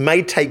things. It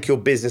may take your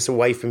business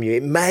away from you.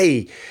 It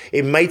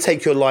may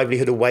take your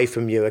livelihood away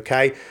from you.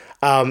 Okay,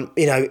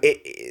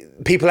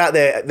 people out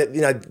there,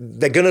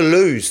 they're going to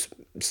lose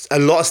a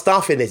lot of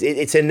stuff in this.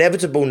 It's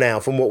inevitable now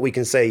from what we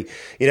can see.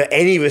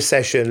 Any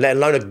recession, let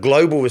alone a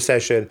global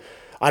recession.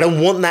 I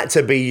don't want that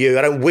to be you.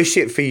 I don't wish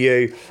it for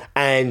you.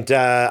 And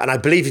I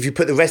believe if you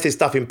put the rest of this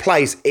stuff in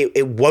place,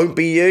 it won't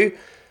be you.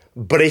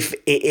 But if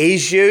it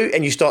is you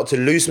and you start to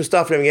lose some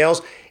stuff and everything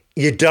else,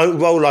 you don't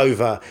roll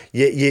over.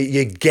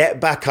 You get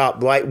back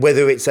up, right?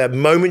 Whether it's a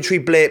momentary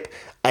blip,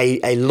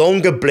 a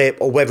longer blip,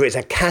 or whether it's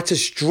a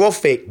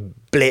catastrophic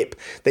blip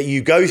that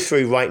you go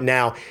through right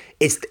now,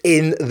 it's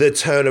in the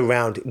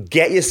turnaround.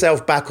 Get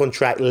yourself back on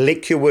track,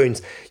 lick your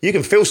wounds. You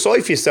can feel sorry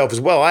for yourself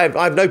as well. I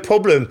have no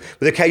problem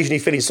with occasionally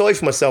feeling sorry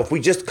for myself. We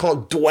just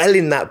can't dwell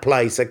in that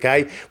place,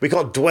 okay? We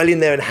can't dwell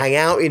in there and hang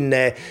out in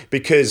there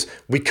because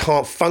we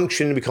can't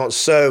function, we can't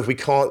serve, we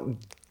can't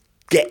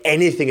get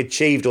anything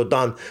achieved or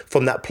done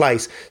from that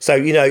place. So,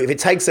 if it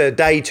takes a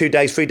day, 2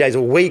 days, 3 days,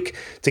 a week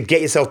to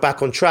get yourself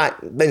back on track,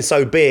 then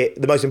so be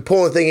it. The most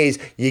important thing is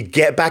you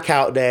get back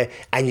out there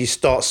and you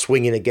start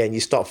swinging again.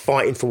 You start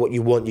fighting for what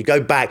you want. You go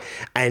back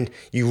and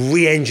you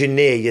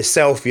re-engineer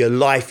yourself, your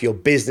life, your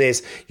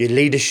business, your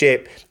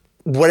leadership,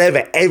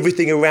 whatever,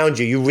 everything around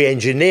you, you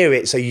re-engineer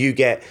it so you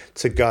get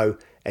to go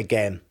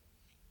again.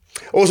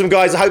 Awesome,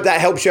 guys. I hope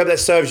that helps you, I hope that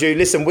serves you.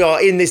 Listen, we are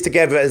in this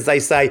together, as they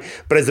say,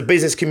 but as a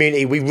business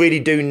community, we really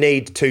do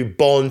need to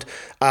bond.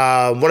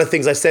 One of the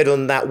things I said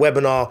on that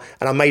webinar,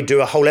 and I may do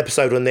a whole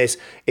episode on this,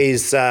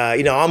 is,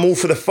 I'm all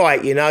for the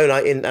fight, and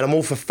I'm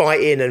all for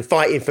fighting, and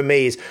fighting for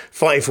me is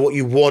fighting for what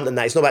you want, and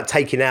that it's not about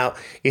taking out,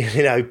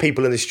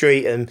 people in the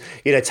street and,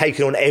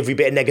 taking on every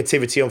bit of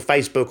negativity on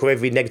Facebook or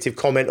every negative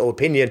comment or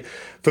opinion.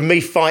 For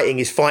me, fighting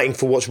is fighting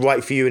for what's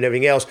right for you and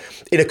everything else.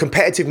 In a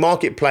competitive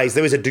marketplace,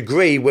 there is a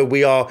degree where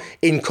we are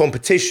in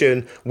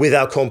competition with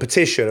our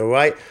competition, all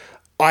right?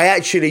 I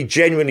actually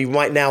genuinely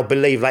right now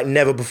believe like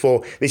never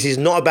before, this is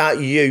not about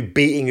you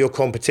beating your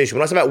competition.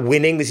 When I say about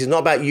winning, this is not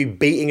about you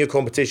beating your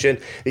competition.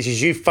 This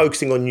is you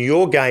focusing on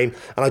your game.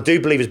 And I do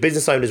believe as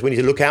business owners, we need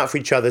to look out for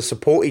each other,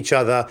 support each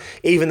other,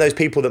 even those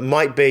people that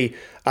might be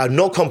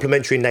not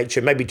complementary in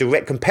nature, maybe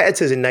direct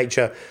competitors in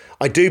nature.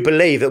 I do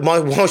believe that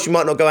whilst you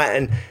might not go out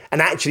and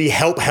actually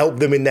help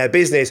them in their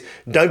business,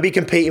 don't be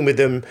competing with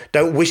them.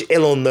 Don't wish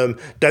ill on them.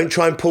 Don't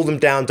try and pull them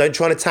down. Don't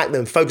try and attack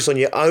them. Focus on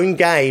your own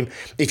game.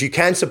 If you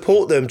can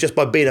support them just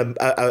by being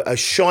a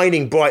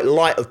shining bright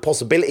light of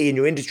possibility in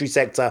your industry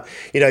sector,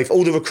 if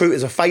all the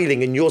recruiters are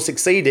failing and you're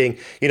succeeding,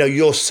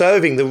 you're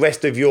serving the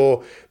rest of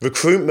your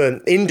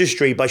recruitment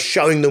industry by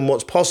showing them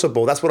what's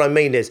possible. That's what I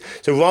mean is,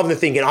 so rather than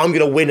thinking I'm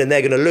going to win and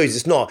they're going to lose,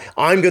 it's not.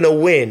 I'm going to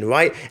win,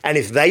 right? And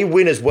if they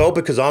win as well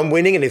because I'm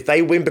winning, and if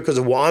they win because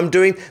of what I'm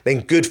doing, then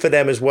good for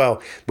them as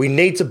well. We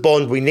need to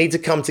bond. We need to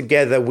come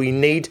together. We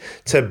need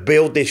to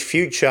build this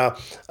future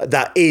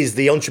that is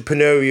the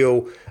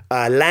entrepreneurial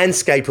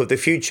landscape of the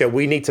future.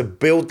 We need to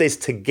build this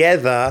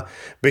together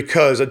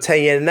because I'm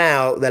telling you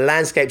now, the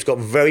landscape's got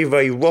very,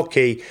 very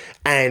rocky.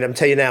 And I'm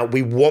telling you now,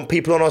 we want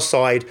people on our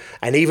side.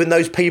 And even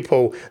those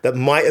people that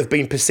might have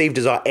been perceived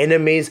as our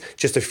enemies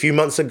just a few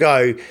months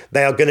ago,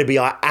 they are going to be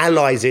our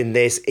allies in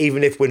this.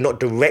 Even if we're not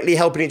directly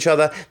helping each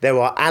other, they're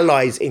our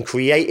allies in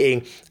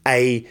creating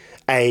the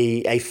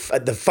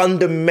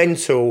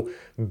fundamental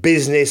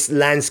business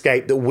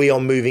landscape that we are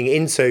moving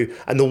into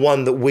and the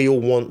one that we all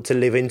want to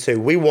live into.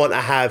 We want to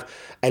have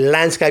a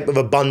landscape of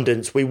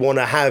abundance. We want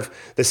to have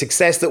the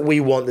success that we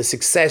want, the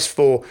success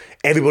for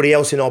everybody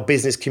else in our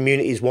business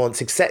communities want,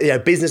 success,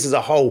 business as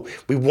a whole.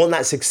 We want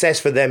that success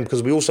for them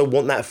because we also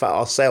want that for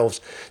ourselves.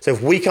 So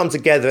if we come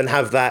together and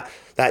have that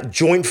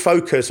joint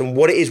focus on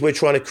what it is we're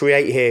trying to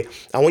create here,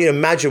 I want you to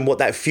imagine what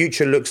that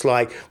future looks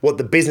like, what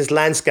the business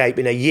landscape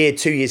in a year,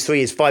 2 years, 3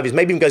 years, 5 years,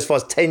 maybe even goes as far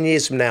as 10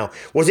 years from now.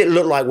 What does it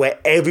look like where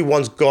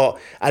everyone's got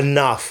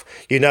enough?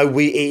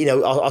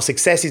 Our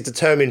success is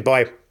determined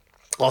by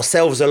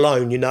ourselves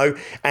alone,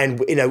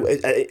 and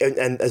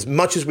as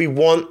much as we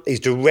want is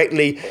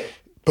directly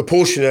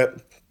proportionate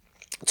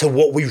to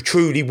what we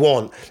truly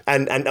want,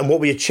 and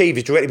what we achieve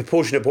is directly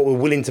proportionate to what we're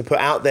willing to put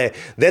out there.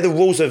 They're the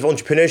rules of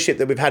entrepreneurship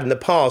that we've had in the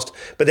past,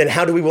 but then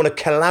how do we want to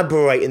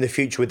collaborate in the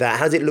future with that?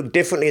 How does it look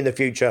differently in the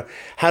future?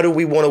 How do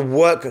we want to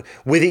work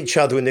with each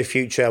other in the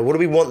future? What do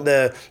we want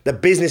the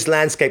business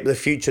landscape of the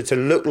future to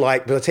look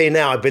like? But I'll tell you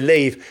now, I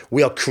believe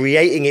we are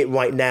creating it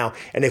right now.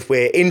 And if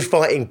we're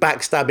infighting,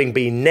 backstabbing,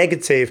 being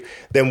negative,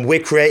 then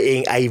we're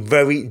creating a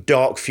very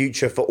dark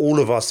future for all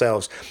of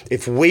ourselves.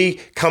 If we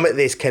come at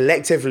this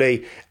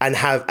collectively and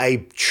have a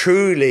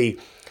truly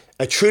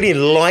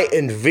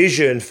enlightened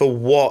vision for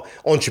what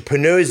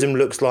entrepreneurism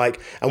looks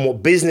like and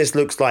what business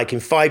looks like in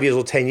 5 years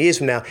or 10 years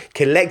from now,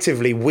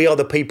 collectively, we are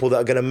the people that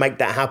are going to make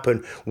that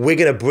happen. We're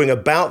going to bring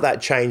about that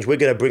change. We're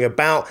going to bring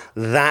about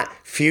that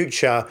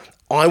future.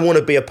 I want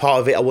to be a part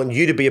of it. I want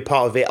you to be a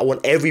part of it. I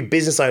want every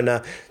business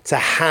owner to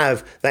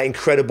have that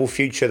incredible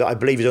future that I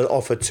believe is on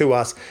offer to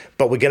us,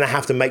 but we're going to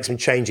have to make some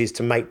changes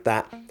to make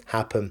that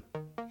happen.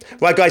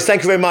 Right, guys,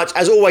 thank you very much.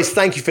 As always,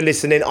 thank you for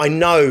listening. I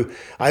know,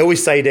 I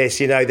always say this,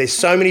 there's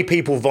so many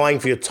people vying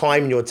for your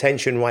time and your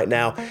attention right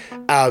now.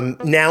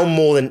 Now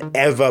more than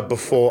ever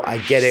before, I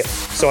get it.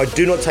 So I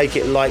do not take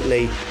it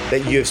lightly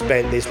that you have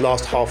spent this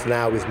last half an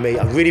hour with me.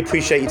 I really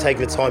appreciate you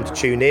taking the time to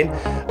tune in.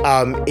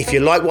 If you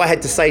like what I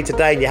had to say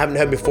today and you haven't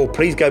heard before,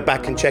 please go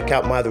back and check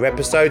out my other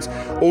episodes.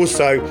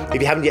 Also,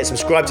 if you haven't yet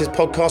subscribed to this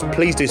podcast,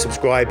 please do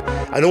subscribe.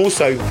 And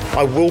also,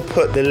 I will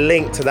put the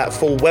link to that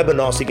full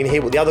webinar so you can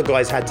hear what the other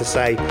guys had to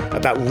say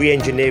about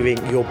re-engineering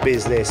your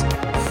business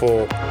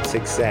for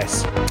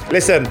success.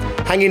 Listen,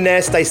 hang in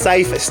there, stay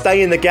safe,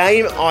 stay in the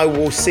game. I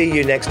will see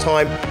you next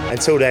time.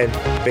 Until then,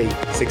 be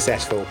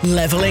successful.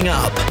 Leveling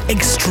up.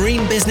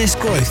 Extreme business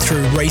growth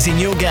through raising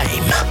your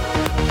game.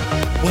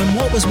 When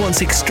what was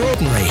once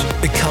extraordinary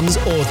becomes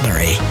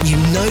ordinary, you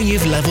know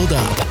you've leveled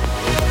up.